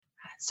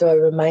So a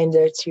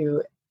reminder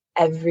to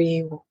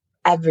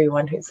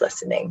everyone who's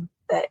listening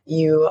that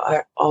you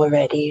are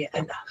already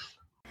enough.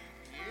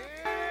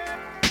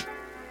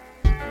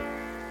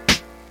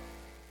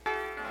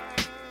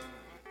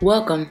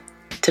 Welcome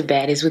to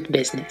Baddies with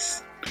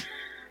Business.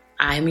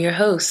 I am your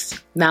host,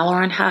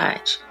 Mallory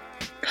Hodge.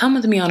 Come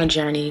with me on a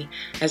journey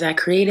as I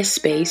create a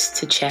space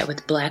to chat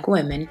with Black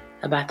women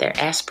about their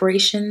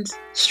aspirations,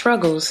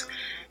 struggles,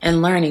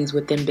 and learnings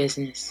within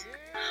business.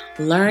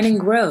 Learn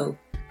and grow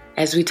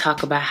as we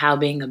talk about how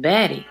being a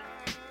baddie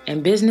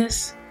and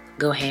business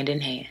go hand in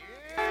hand.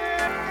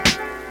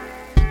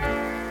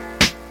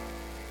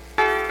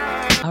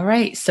 All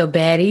right, so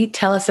baddie,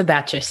 tell us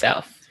about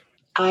yourself.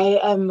 I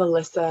am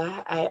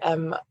Melissa. I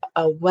am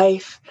a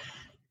wife,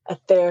 a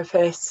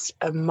therapist,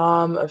 a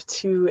mom of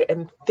two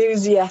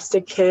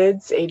enthusiastic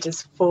kids,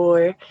 ages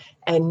 4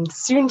 and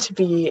soon to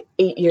be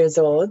 8 years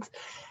old.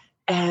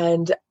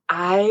 And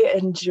I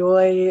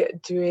enjoy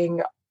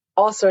doing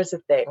all sorts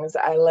of things.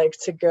 I like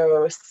to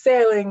go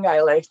sailing.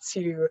 I like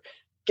to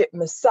get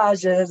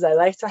massages. I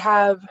like to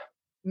have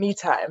me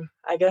time.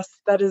 I guess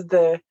that is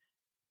the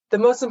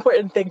most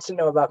important thing to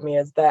know about me,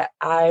 is that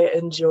I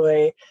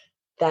enjoy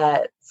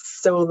that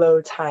solo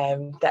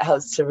time that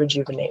helps to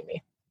rejuvenate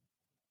me.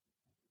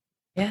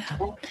 Yeah.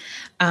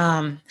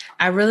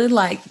 I really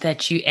like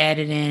that you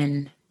added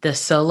in the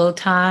solo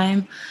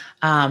time,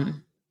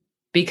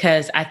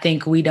 because I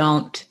think we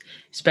don't,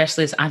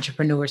 especially as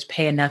entrepreneurs,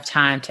 pay enough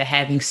time to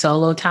having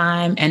solo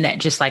time. And that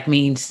just like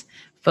means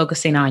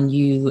focusing on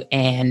you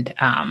and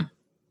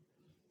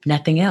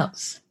nothing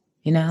else,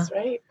 you know? That's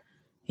right.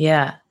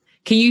 Yeah.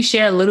 Can you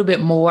share a little bit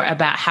more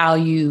about how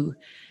you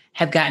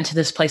have gotten to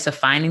this place of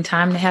finding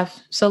time to have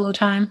solo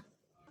time?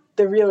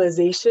 The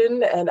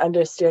realization and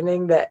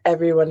understanding that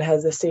everyone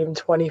has the same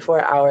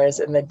 24 hours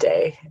in the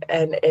day,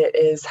 and it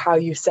is how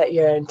you set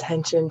your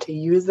intention to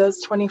use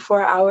those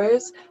 24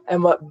 hours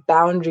and what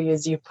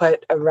boundaries you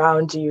put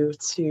around you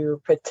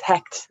to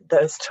protect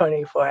those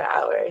 24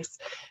 hours.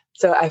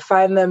 So I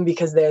find them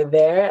because they're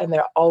there and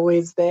they're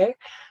always there.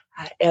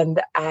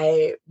 And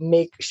I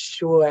make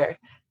sure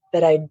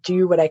that I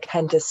do what I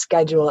can to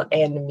schedule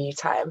and me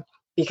time,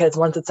 because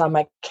once it's on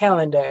my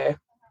calendar,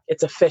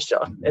 it's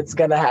official. It's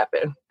going to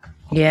happen.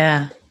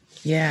 Yeah.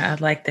 Yeah.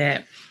 I like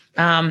that.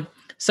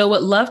 So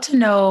would love to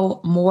know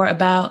more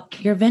about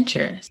your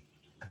ventures.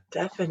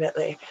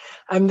 Definitely.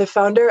 I'm the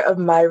founder of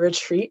My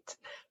Retreat,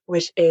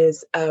 which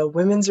is a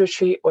women's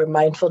retreat where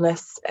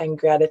mindfulness and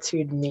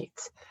gratitude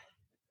meet.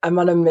 I'm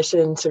on a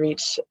mission to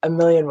reach 1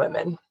 million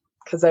women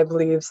because I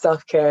believe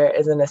self-care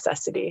is a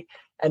necessity.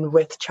 And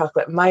with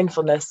chocolate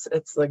mindfulness,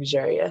 it's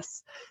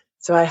luxurious.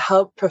 So I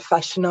help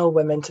professional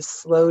women to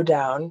slow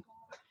down,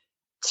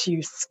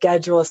 to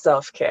schedule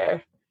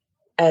self-care,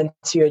 and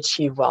to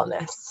achieve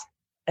wellness.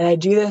 And I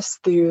do this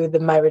through the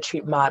My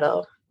Retreat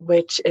model,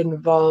 which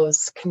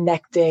involves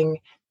connecting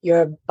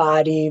your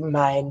body,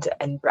 mind,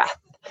 and breath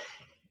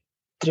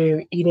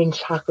through eating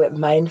chocolate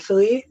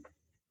mindfully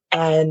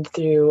and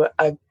through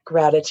a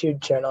gratitude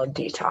journal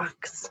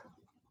detox.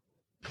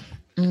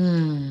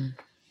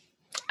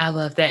 I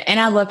love that. And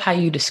I love how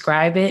you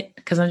describe it,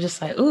 because I'm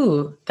just like,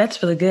 ooh,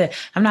 that's really good.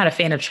 I'm not a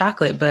fan of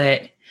chocolate,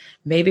 but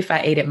maybe if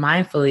I ate it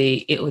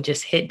mindfully, it would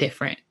just hit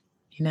different,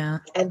 you know?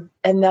 And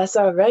that's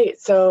all right.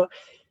 So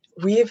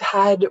we've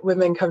had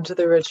women come to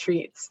the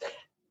retreats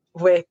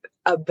with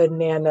a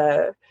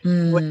banana,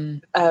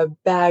 with a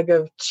bag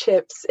of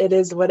chips. It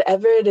is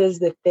whatever it is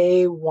that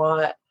they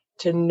want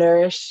to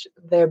nourish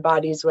their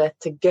bodies with,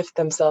 to gift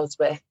themselves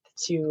with,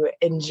 to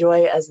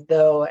enjoy as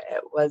though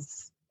it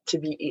was to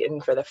be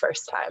eaten for the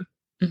first time.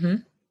 Mm-hmm.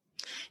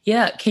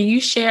 Yeah. Can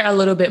you share a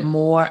little bit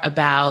more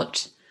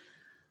about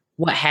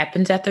what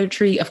happens at the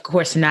retreat? Of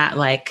course, not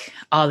like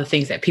all the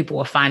things that people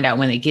will find out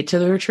when they get to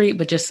the retreat,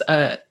 but just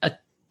a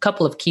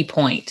couple of key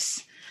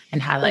points and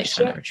highlights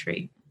from the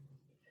retreat.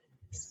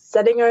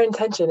 Setting our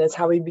intention is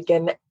how we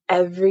begin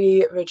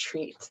every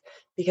retreat,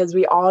 because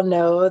we all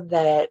know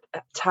that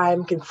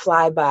time can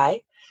fly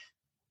by,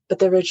 but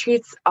the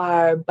retreats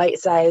are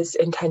bite-sized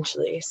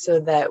intentionally so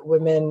that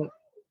women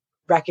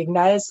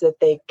recognize that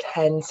they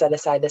can set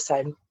aside this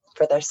time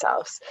for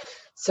themselves.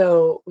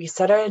 So we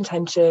set our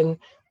intention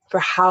for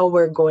how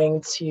we're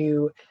going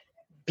to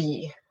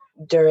be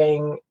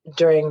during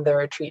the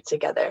retreat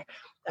together,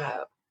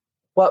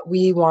 what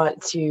we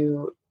want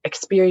to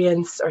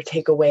experience or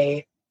take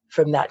away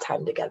from that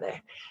time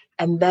together.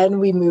 And then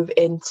we move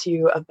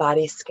into a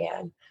body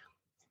scan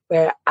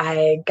where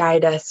I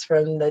guide us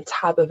from the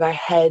top of our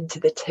head to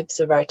the tips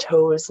of our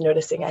toes,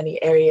 noticing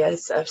any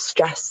areas of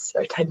stress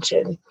or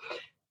tension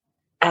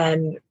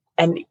and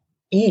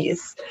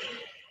ease.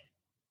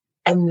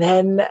 And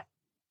then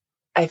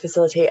I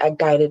facilitate a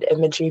guided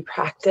imagery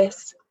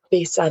practice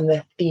based on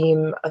the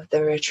theme of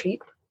the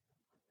retreat,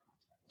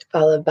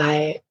 followed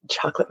by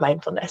chocolate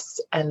mindfulness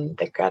and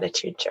the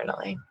gratitude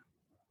journaling.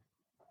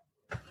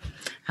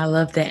 I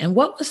love that. And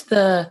what was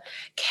the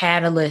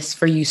catalyst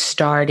for you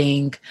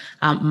starting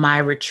My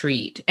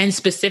Retreat, and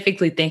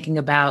specifically thinking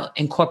about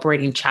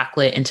incorporating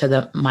chocolate into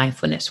the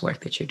mindfulness work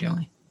that you're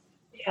doing?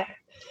 Yeah.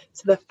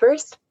 So the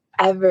first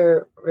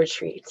ever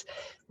retreat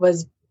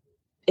was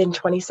in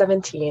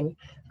 2017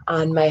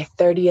 on my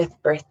 30th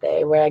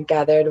birthday, where I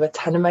gathered with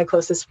 10 of my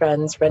closest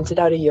friends, rented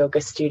out a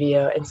yoga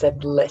studio, and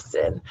said,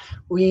 listen,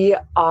 we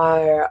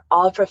are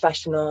all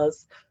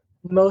professionals.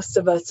 Most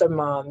of us are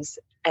moms.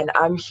 And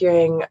I'm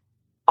hearing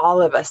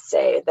all of us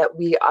say that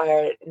we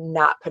are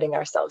not putting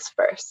ourselves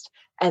first,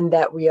 and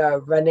that we are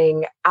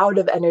running out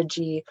of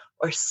energy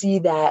or see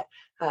that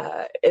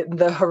in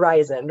the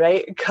horizon,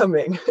 right,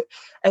 coming.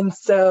 And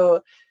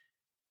so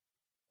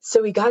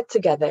we got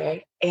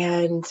together,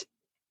 and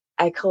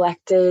I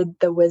collected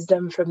the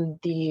wisdom from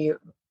the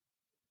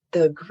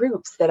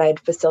groups that I'd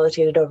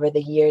facilitated over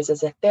the years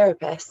as a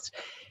therapist.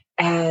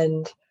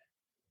 And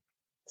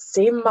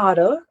same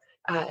model,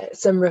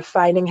 some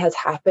refining has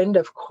happened,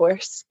 of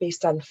course,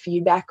 based on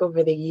feedback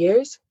over the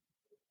years.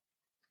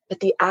 But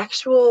the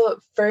actual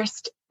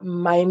first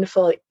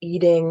mindful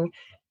eating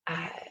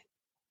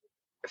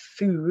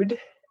food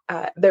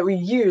that we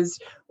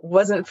used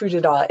wasn't food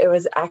at all. It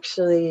was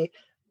actually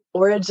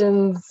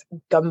Origins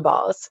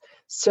gumballs.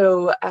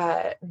 So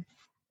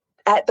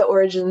at the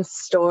Origins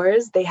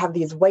stores, they have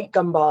these white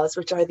gumballs,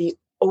 which are the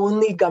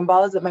only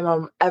gumballs that my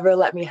mom ever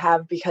let me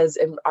have, because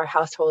in our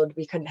household,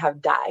 we couldn't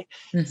have dye.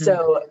 Mm-hmm.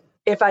 So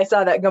if I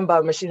saw that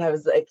gumball machine, I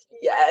was like,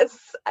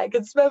 yes, I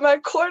could spend my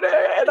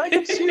quarter and I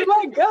could chew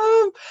my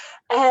gum.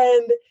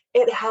 And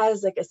it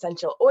has like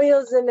essential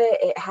oils in it.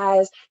 It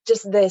has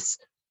just this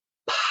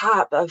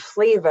pop of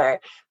flavor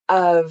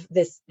of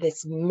this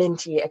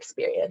minty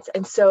experience.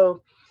 And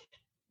so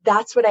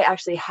that's what I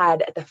actually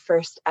had at the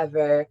first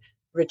ever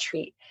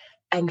retreat.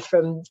 And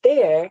from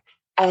there,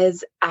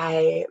 as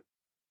I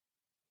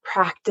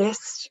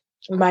practiced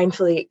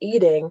mindfully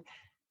eating,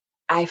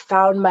 I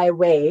found my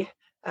way,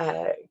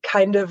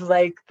 kind of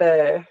like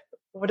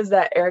what is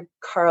that Eric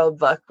Carle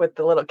book with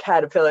the little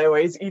caterpillar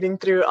where he's eating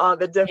through all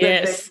the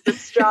different things, the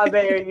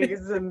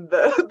strawberries and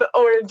the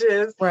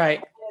oranges.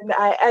 Right. And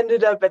I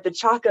ended up at the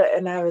chocolate,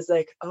 and I was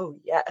like, oh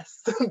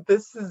yes,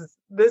 this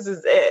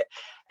is it.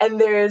 And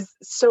there's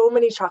so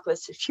many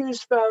chocolates to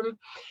choose from.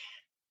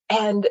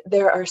 And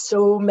there are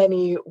so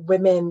many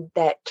women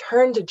that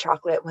turn to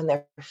chocolate when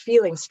they're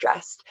feeling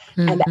stressed,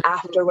 mm-hmm. and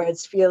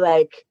afterwards feel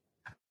like,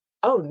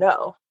 oh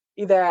no,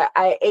 either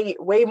I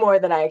ate way more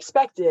than I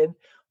expected,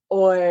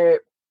 or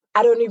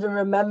I don't even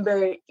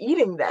remember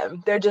eating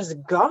them. They're just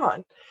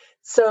gone.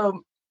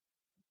 So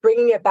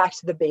bringing it back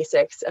to the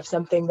basics of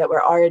something that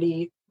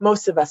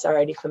most of us are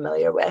already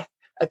familiar with,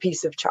 a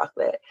piece of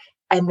chocolate,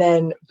 and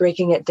then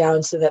breaking it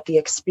down so that the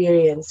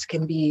experience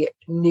can be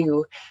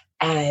new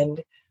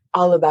and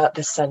all about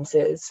the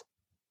senses,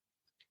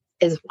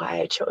 is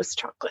why I chose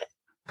chocolate.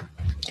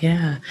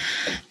 Yeah.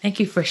 Thank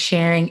you for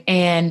sharing.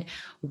 And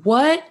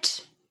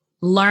what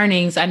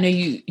learnings, I know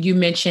you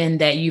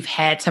mentioned that you've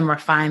had some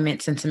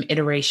refinements and some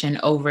iteration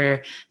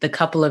over the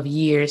couple of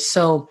years.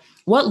 So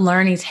what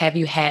learnings have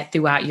you had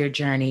throughout your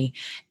journey,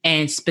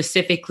 and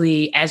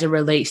specifically as it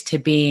relates to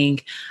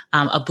being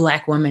a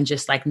Black woman,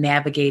 just like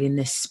navigating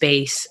this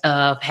space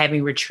of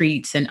having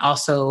retreats and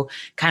also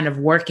kind of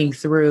working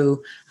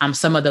through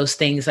some of those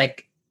things,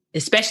 like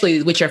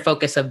especially with your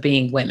focus of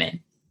being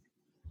women?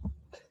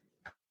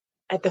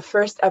 At the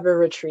first ever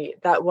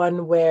retreat, that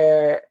one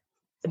where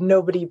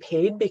nobody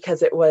paid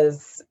because it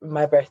was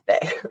my birthday,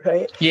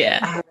 right?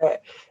 Yeah.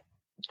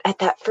 At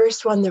that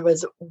first one, there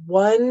was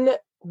one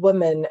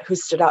woman who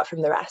stood out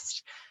from the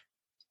rest.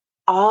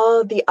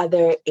 All the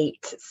other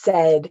 8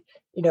 said,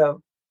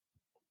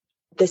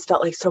 this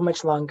felt like so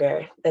much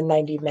longer than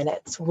 90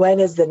 minutes. When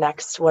is the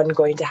next one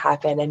going to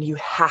happen? And you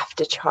have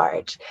to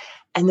charge.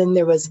 And then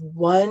there was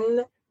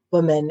one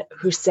woman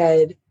who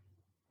said,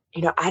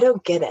 I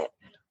don't get it.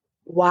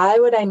 Why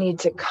would I need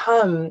to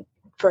come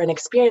for an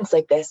experience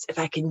like this if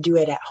I can do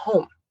it at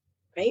home,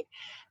 right?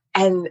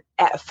 And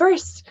at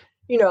first,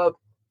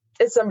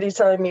 it's somebody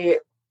telling me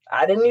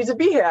I didn't need to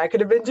be here. I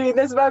could have been doing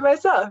this by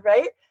myself,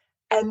 right?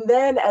 And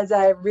then as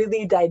I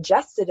really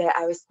digested it,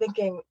 I was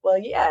thinking, well,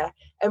 yeah,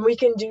 and we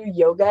can do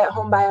yoga at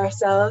home by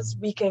ourselves.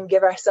 We can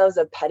give ourselves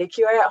a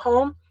pedicure at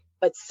home.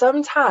 But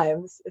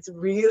sometimes it's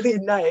really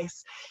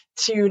nice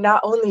to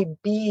not only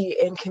be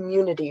in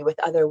community with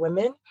other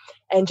women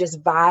and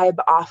just vibe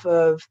off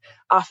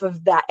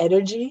of that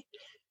energy,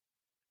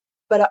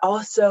 but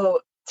also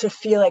to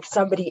feel like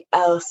somebody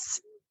else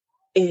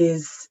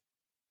is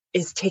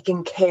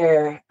taking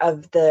care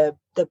of the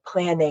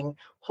planning,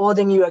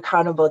 holding you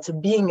accountable to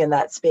being in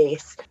that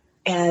space,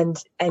 and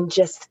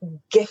just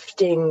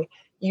gifting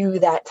you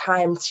that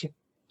time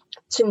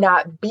to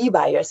not be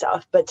by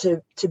yourself, but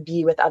to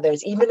be with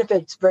others, even if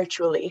it's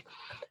virtually.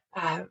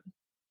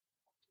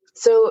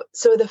 So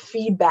the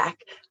feedback,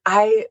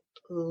 I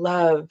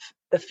love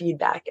the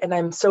feedback, and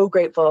I'm so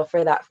grateful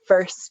for that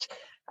first,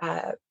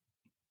 I'll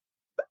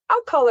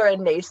call her a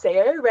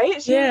naysayer,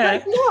 right? She's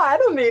like, no, I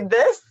don't need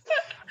this.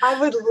 I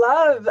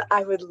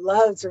would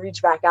love to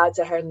reach back out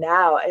to her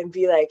now and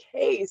be like,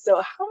 hey,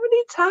 so how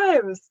many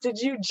times did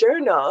you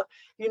journal?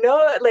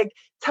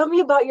 Tell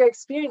me about your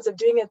experience of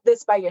doing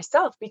this by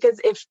yourself,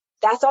 because if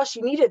that's all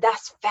she needed,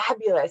 that's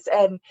fabulous.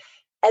 And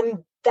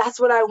And that's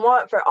what I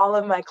want for all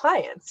of my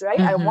clients, right?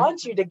 I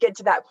want you to get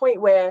to that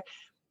point where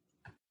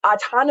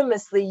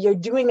autonomously you're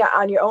doing it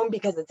on your own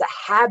because it's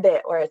a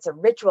habit or it's a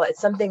ritual. It's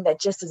something that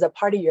just is a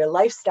part of your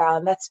lifestyle.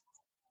 And that's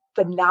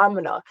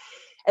phenomenal.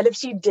 And if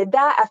she did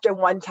that after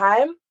one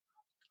time,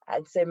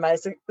 I'd say my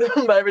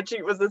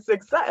retreat was a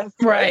success.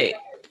 Right.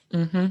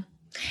 Mm-hmm.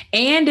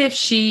 And if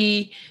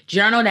she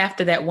journaled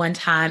after that one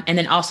time and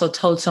then also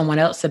told someone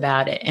else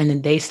about it and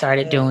then they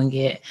started doing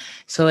it.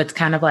 So it's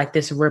kind of like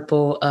this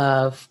ripple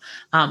of,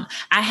 I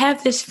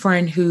have this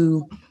friend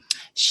who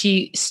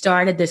she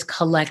started this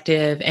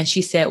collective and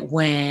she said,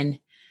 when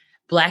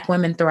Black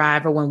women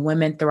thrive or when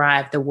women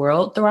thrive, the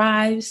world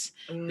thrives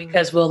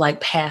because we'll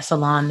like pass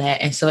along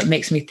that. And so it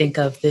makes me think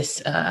of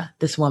this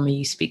woman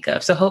you speak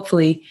of. So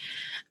hopefully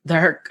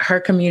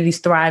her community's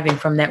thriving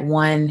from that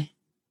one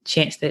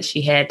chance that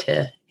she had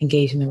to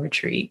engage in the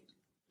retreat.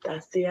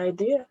 That's the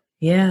idea.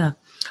 Yeah.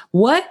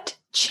 What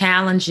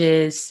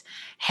challenges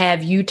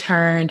have you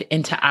turned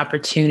into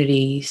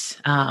opportunities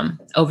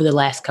over the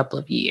last couple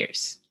of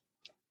years?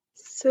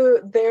 So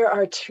there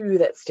are two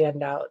that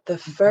stand out. The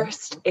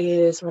first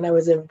is when I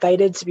was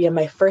invited to be on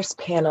my first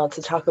panel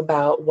to talk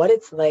about what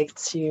it's like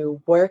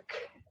to work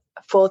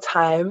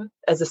full-time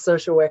as a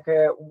social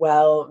worker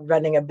while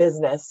running a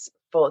business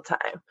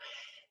full-time.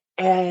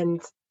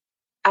 And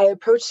I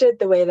approached it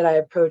the way that I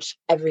approach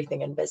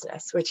everything in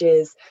business, which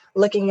is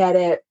looking at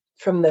it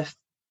from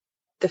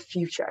the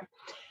future.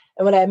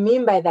 And what I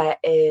mean by that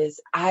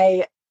is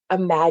I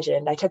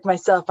took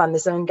myself on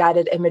this own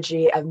guided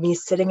imagery of me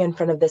sitting in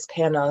front of this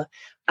panel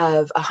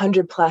of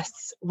 100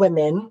 plus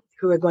women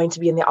who are going to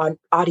be in the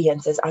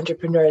audience as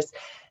entrepreneurs,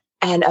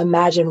 and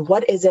imagine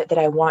what is it that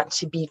I want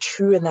to be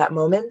true in that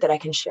moment that I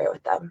can share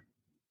with them.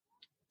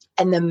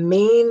 And the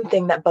main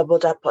thing that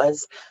bubbled up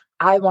was,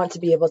 I want to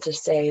be able to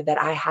say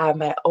that I have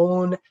my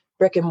own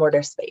brick and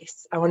mortar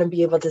space. I want to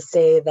be able to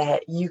say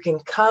that you can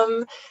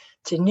come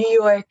to New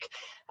York,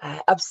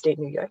 upstate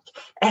New York,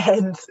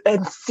 and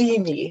see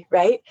me,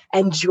 right?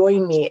 And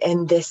join me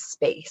in this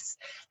space.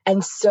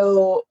 And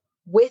so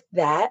with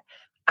that,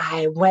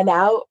 I went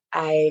out,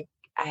 I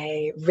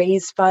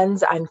raised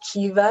funds on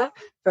Kiva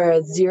for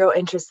a zero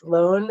interest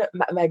loan.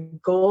 My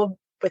goal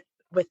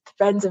with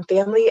friends and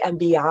family and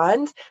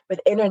beyond,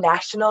 with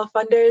international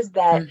funders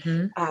that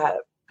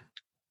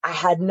I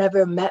had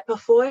never met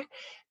before.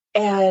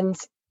 And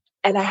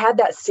I had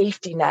that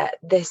safety net,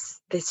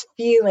 this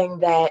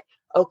feeling that,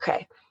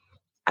 okay,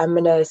 I'm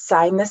going to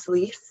sign this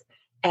lease.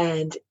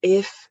 And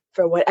if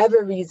for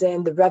whatever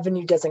reason, the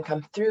revenue doesn't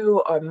come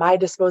through or my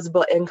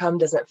disposable income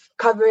doesn't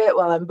cover it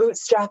while I'm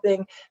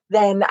bootstrapping,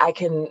 then I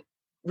can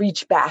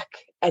reach back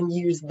and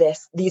use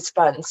these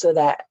funds so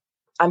that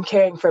I'm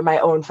caring for my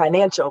own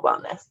financial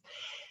wellness.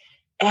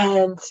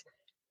 And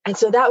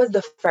so that was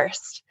the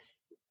first.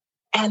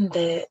 And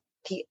the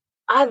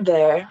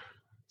other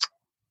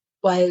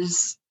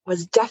was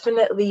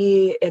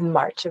definitely in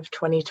March of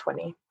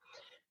 2020.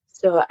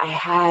 So I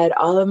had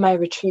all of my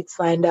retreats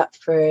lined up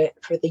for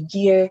the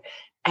year,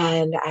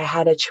 and I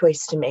had a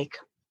choice to make.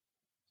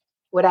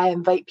 Would I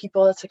invite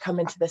people to come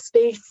into the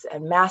space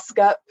and mask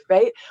up,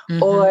 right?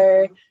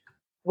 Or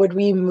would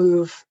we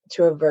move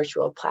to a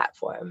virtual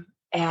platform?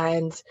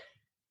 And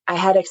I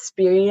had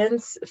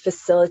experience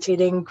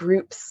facilitating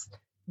groups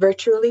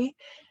virtually,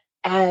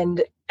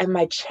 and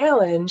my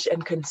challenge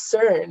and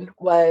concern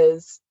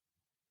was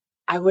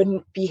I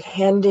wouldn't be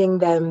handing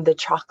them the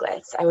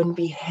chocolates. I wouldn't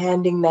be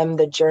handing them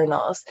the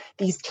journals,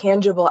 these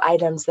tangible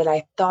items that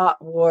I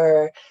thought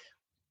were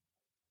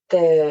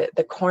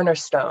the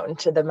cornerstone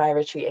to the My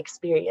Retreat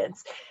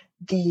experience.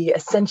 The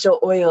essential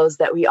oils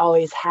that we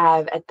always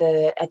have at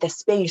the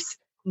space,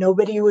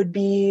 nobody would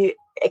be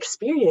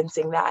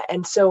experiencing that.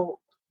 And so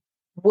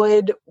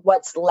would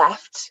what's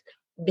left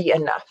be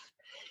enough?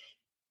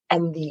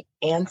 And the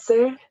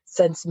answer,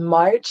 since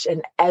March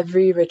and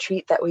every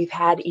retreat that we've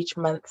had each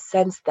month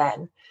since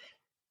then,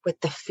 with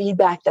the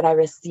feedback that I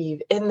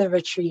receive in the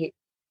retreat,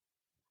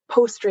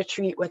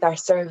 post-retreat with our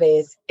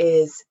surveys,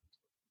 is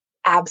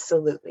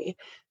absolutely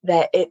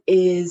that it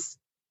is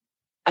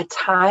a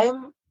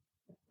time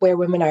where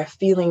women are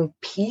feeling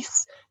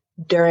peace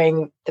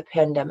during the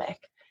pandemic.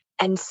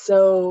 And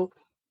so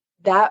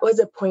that was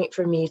a point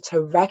for me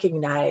to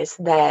recognize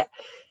that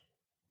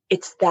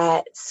it's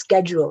that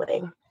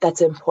scheduling that's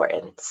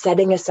important,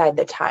 setting aside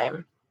the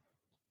time.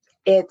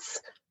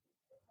 It's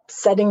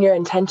setting your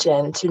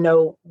intention to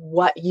know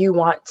what you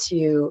want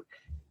to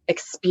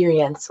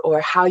experience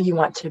or how you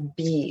want to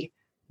be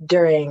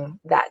during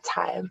that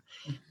time.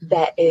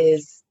 That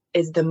is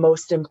the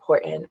most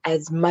important.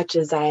 As much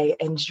as I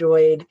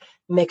enjoyed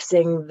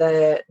mixing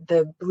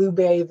the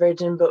blueberry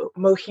virgin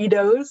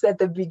mojitos at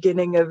the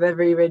beginning of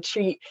every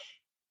retreat,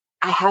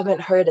 I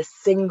haven't heard a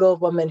single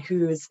woman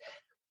who's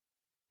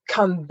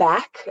come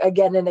back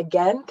again and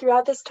again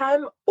throughout this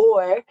time,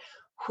 or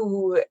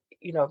who,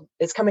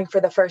 is coming for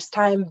the first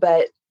time,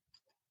 but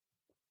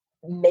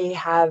may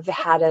have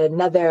had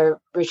another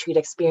retreat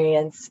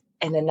experience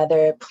in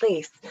another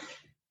place.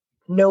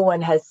 No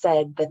one has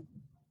said that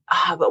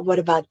but what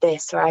about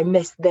this? Or I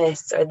missed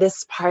this, or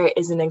this part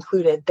isn't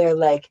included. They're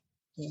like,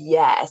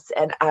 yes.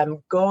 And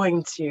I'm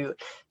going to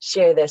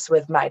share this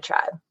with my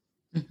tribe.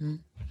 Mm-hmm.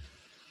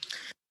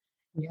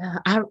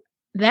 Yeah,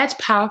 that's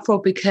powerful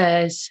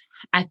because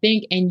I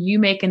think in you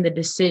making the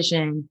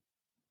decision,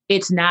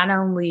 it's not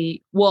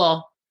only,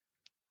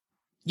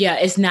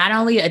 it's not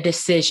only a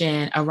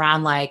decision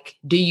around like,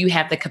 do you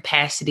have the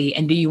capacity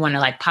and do you want to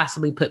like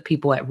possibly put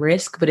people at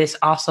risk? But it's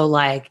also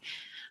like,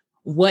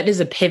 what does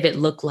a pivot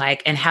look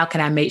like? And how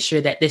can I make sure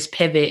that this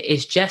pivot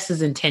is just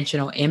as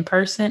intentional in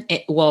person,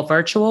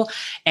 virtual,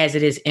 as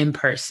it is in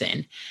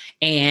person?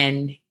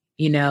 And,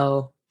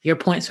 your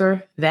points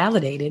were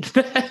validated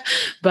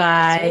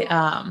by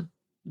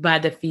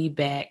the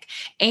feedback.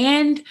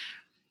 And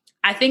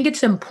I think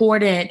it's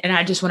important, and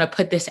I just want to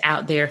put this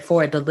out there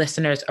for the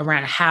listeners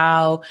around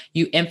how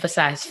you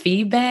emphasize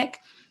feedback,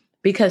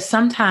 because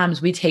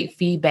sometimes we take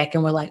feedback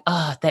and we're like,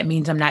 oh, that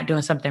means I'm not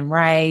doing something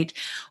right,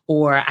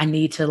 or I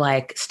need to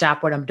like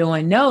stop what I'm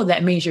doing. No,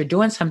 that means you're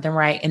doing something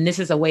right. And this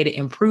is a way to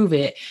improve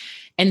it.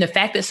 And the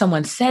fact that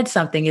someone said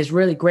something is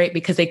really great,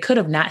 because they could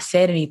have not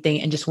said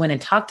anything and just went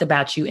and talked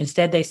about you.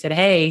 Instead, they said,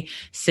 hey,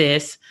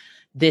 sis,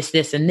 this,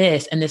 and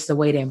this is a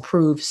way to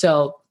improve.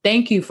 So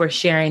thank you for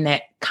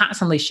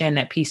constantly sharing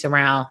that piece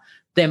around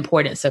the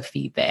importance of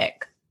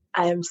feedback.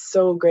 I am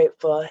so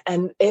grateful.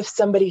 And if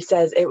somebody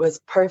says it was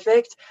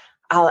perfect,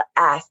 I'll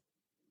ask,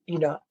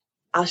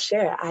 I'll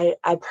share.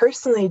 I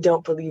personally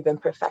don't believe in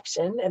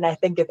perfection. And I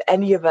think if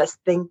any of us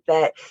think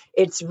that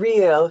it's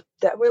real,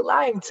 that we're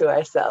lying to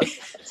ourselves.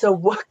 So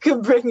what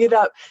could bring it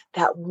up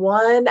that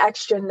one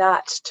extra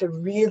notch to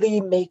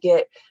really make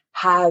it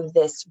have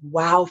this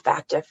wow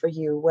factor for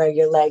you, where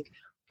you're like,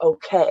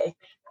 okay,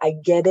 I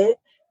get it,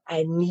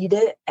 I need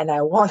it, and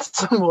I want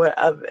some more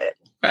of it.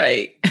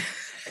 Right.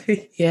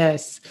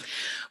 Yes.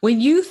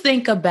 When you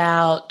think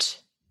about,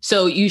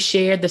 so you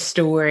shared the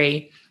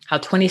story, how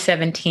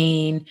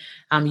 2017,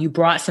 you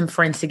brought some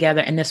friends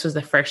together and this was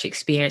the first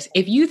experience.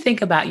 If you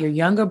think about your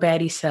younger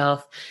baddie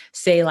self,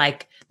 say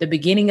like the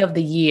beginning of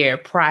the year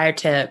prior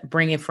to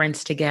bringing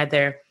friends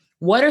together,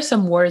 what are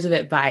some words of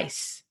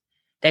advice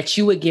that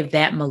you would give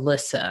that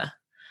Melissa,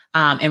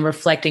 and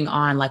reflecting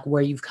on like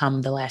where you've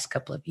come the last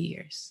couple of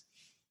years?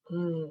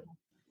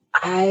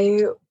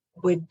 I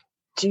would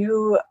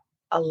do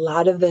a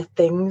lot of the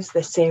things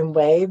the same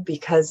way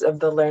because of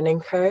the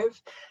learning curve.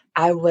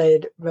 I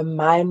would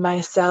remind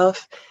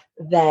myself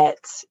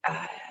that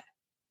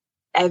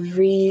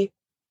every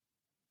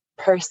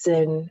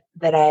person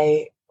that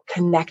I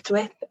connect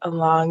with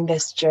along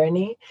this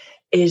journey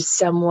is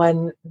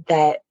someone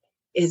that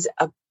is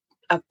a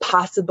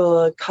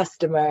possible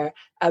customer,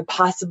 a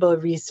possible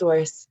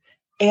resource,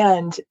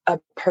 and a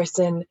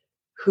person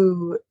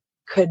who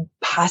could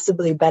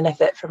possibly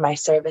benefit from my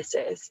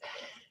services.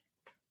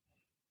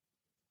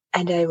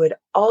 And I would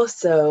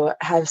also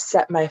have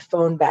set my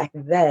phone back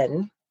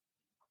then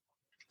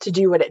to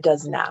do what it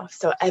does now.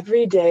 So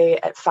every day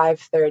at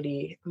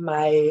 5:30,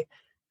 my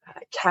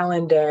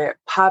calendar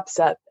pops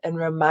up and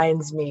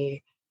reminds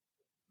me,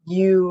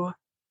 you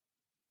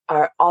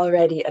are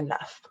already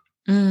enough.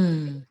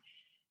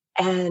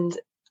 And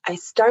I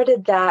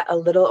started that a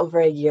little over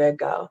a year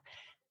ago.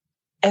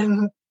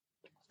 And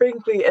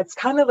frankly, it's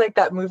kind of like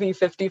that movie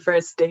 50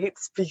 First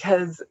Dates,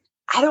 because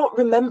I don't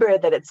remember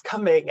that it's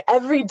coming.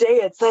 Every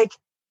day it's like,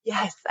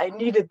 yes, I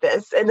needed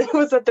this. And it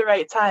was at the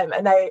right time.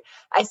 And I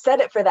set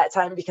it for that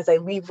time because I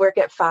leave work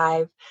at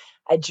 5,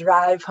 I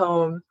drive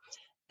home.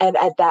 And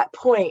at that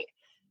point,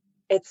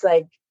 it's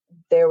like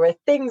there were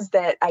things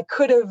that I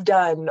could have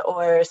done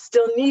or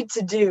still need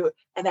to do.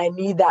 And I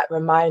need that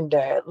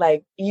reminder.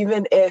 Like,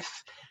 even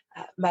if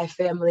my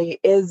family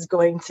is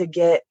going to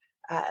get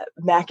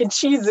mac and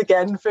cheese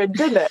again for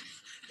dinner,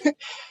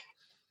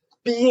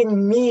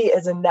 being me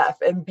is enough,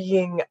 and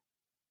being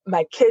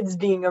my kids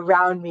being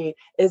around me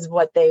is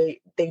what they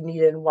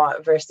need and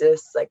want,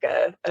 versus like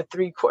a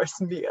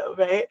 3-course meal,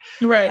 right?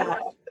 Right.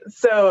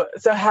 So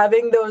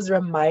having those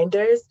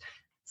reminders,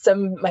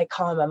 some might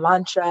call them a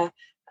mantra,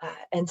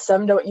 and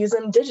some don't use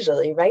them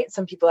digitally, right?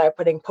 Some people are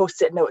putting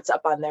Post-it notes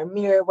up on their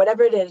mirror,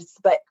 whatever it is,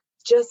 but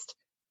just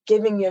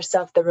giving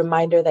yourself the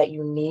reminder that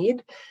you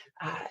need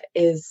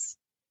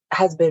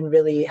has been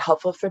really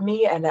helpful for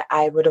me. And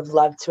I would have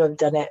loved to have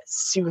done it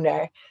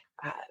sooner,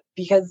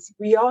 because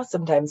we all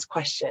sometimes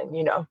question,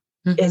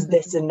 is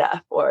this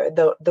enough? Or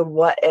the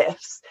what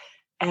ifs.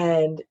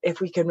 And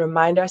if we can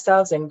remind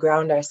ourselves and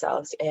ground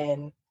ourselves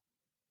in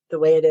the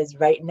way it is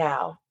right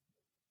now,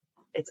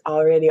 it's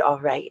already all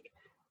right,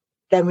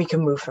 then we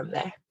can move from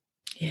there.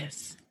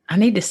 Yes. I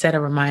need to set a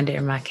reminder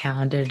in my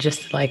calendar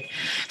just to like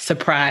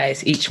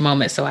surprise each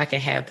moment so I can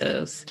have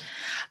those.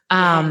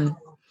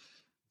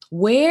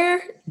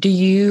 Where do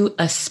you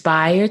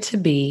aspire to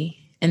be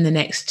in the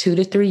next 2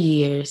 to 3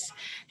 years?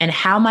 And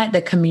how might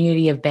the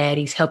community of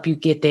baddies help you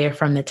get there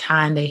from the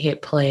time they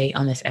hit play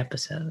on this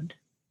episode?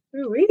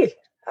 Ooh-wee.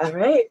 All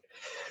right.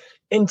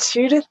 In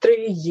 2 to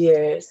 3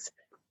 years,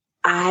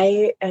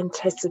 I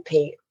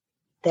anticipate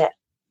that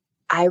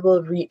I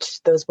will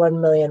reach those 1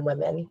 million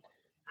women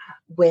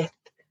with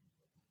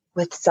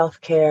with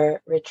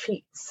self-care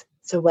retreats.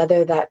 So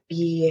whether that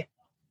be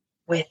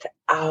with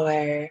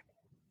our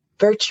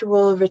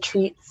virtual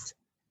retreats,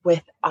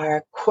 with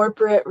our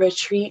corporate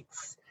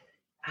retreats,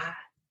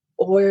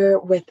 or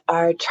with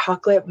our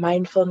chocolate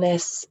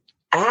mindfulness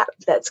app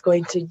that's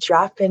going to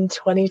drop in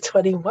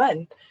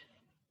 2021,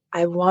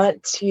 I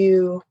want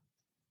to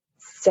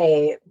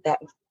say that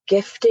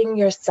gifting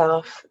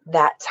yourself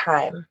that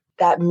time,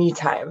 that me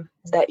time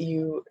that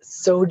you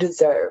so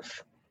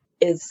deserve,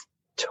 is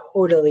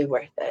totally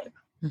worth it.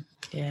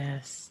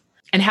 Yes.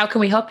 And how can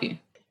we help you? You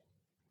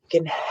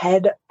can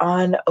head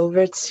on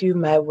over to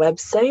my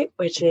website,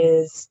 which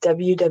is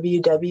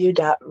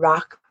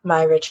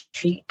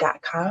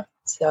www.rockmyretreat.com.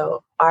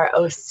 So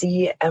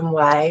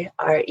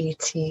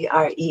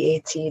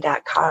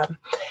ROCMYRETREAT.com.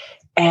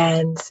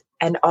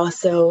 And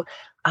also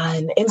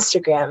on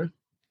Instagram,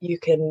 you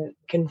can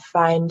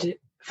find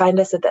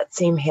us at that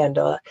same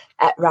handle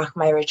at Rock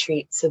My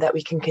Retreat, so that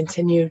we can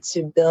continue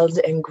to build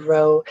and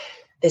grow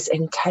this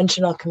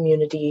intentional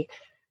community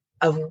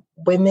of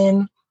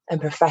women and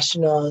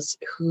professionals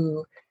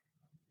who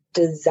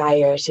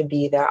desire to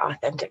be their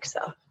authentic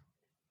self.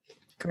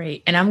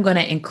 Great. And I'm going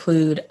to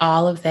include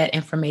all of that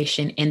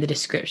information in the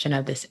description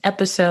of this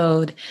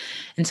episode.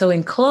 And so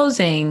in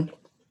closing,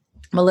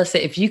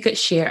 Melissa, if you could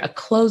share a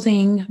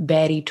closing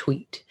baddie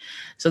tweet.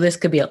 So this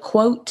could be a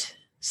quote,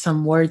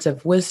 some words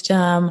of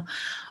wisdom,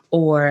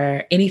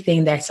 or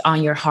anything that's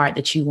on your heart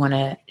that you want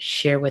to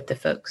share with the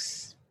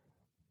folks.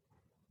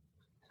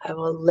 I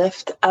will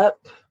lift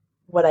up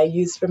what I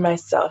use for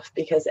myself,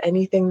 because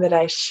anything that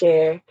I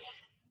share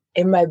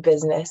in my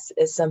business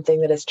is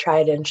something that is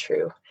tried and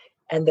true,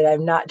 and that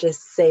I'm not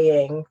just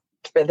saying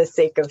for the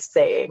sake of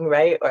saying,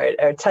 right?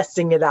 Or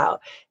testing it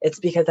out. It's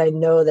because I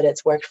know that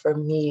it's worked for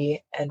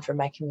me and for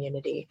my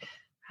community.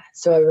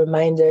 So a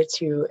reminder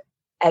to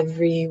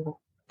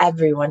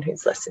everyone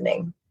who's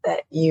listening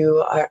that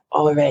you are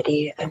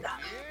already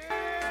enough.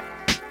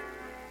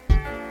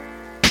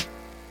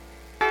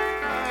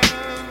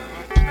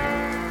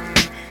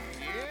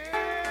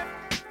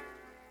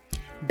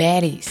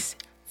 Baddies,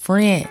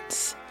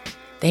 friends,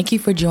 thank you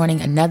for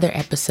joining another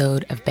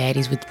episode of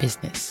Baddies with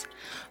Business.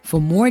 For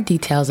more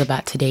details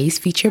about today's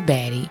featured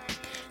baddie,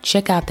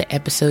 check out the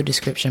episode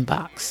description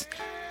box.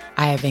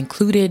 I have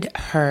included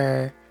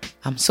her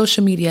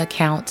social media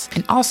accounts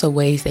and also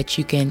ways that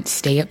you can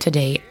stay up to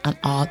date on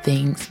all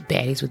things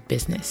Baddies with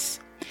Business.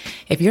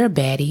 If you're a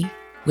baddie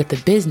with a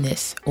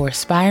business or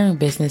aspiring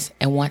business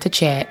and want to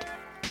chat,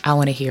 I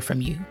want to hear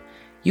from you.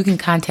 You can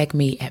contact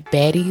me at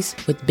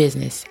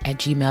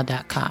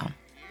baddieswithbusiness@gmail.com.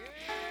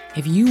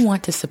 If you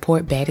want to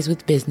support Baddies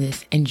with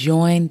Business and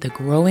join the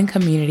growing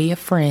community of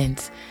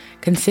friends,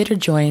 consider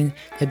joining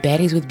the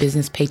Baddies with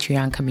Business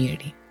Patreon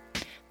community.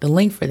 The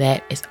link for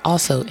that is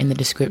also in the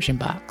description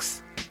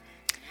box.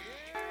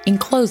 In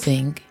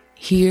closing,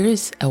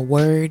 here's a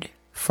word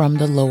from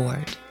the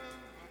Lord.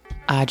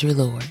 Audre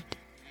Lorde.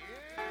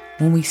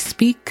 When we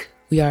speak,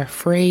 we are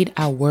afraid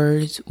our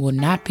words will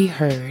not be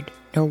heard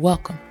nor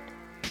welcomed.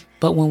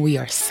 But when we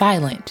are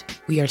silent,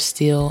 we are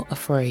still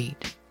afraid.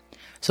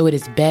 So it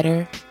is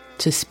better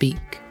to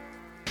speak.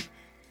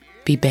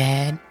 Be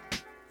bad,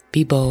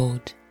 be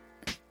bold,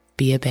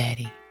 be a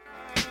baddie.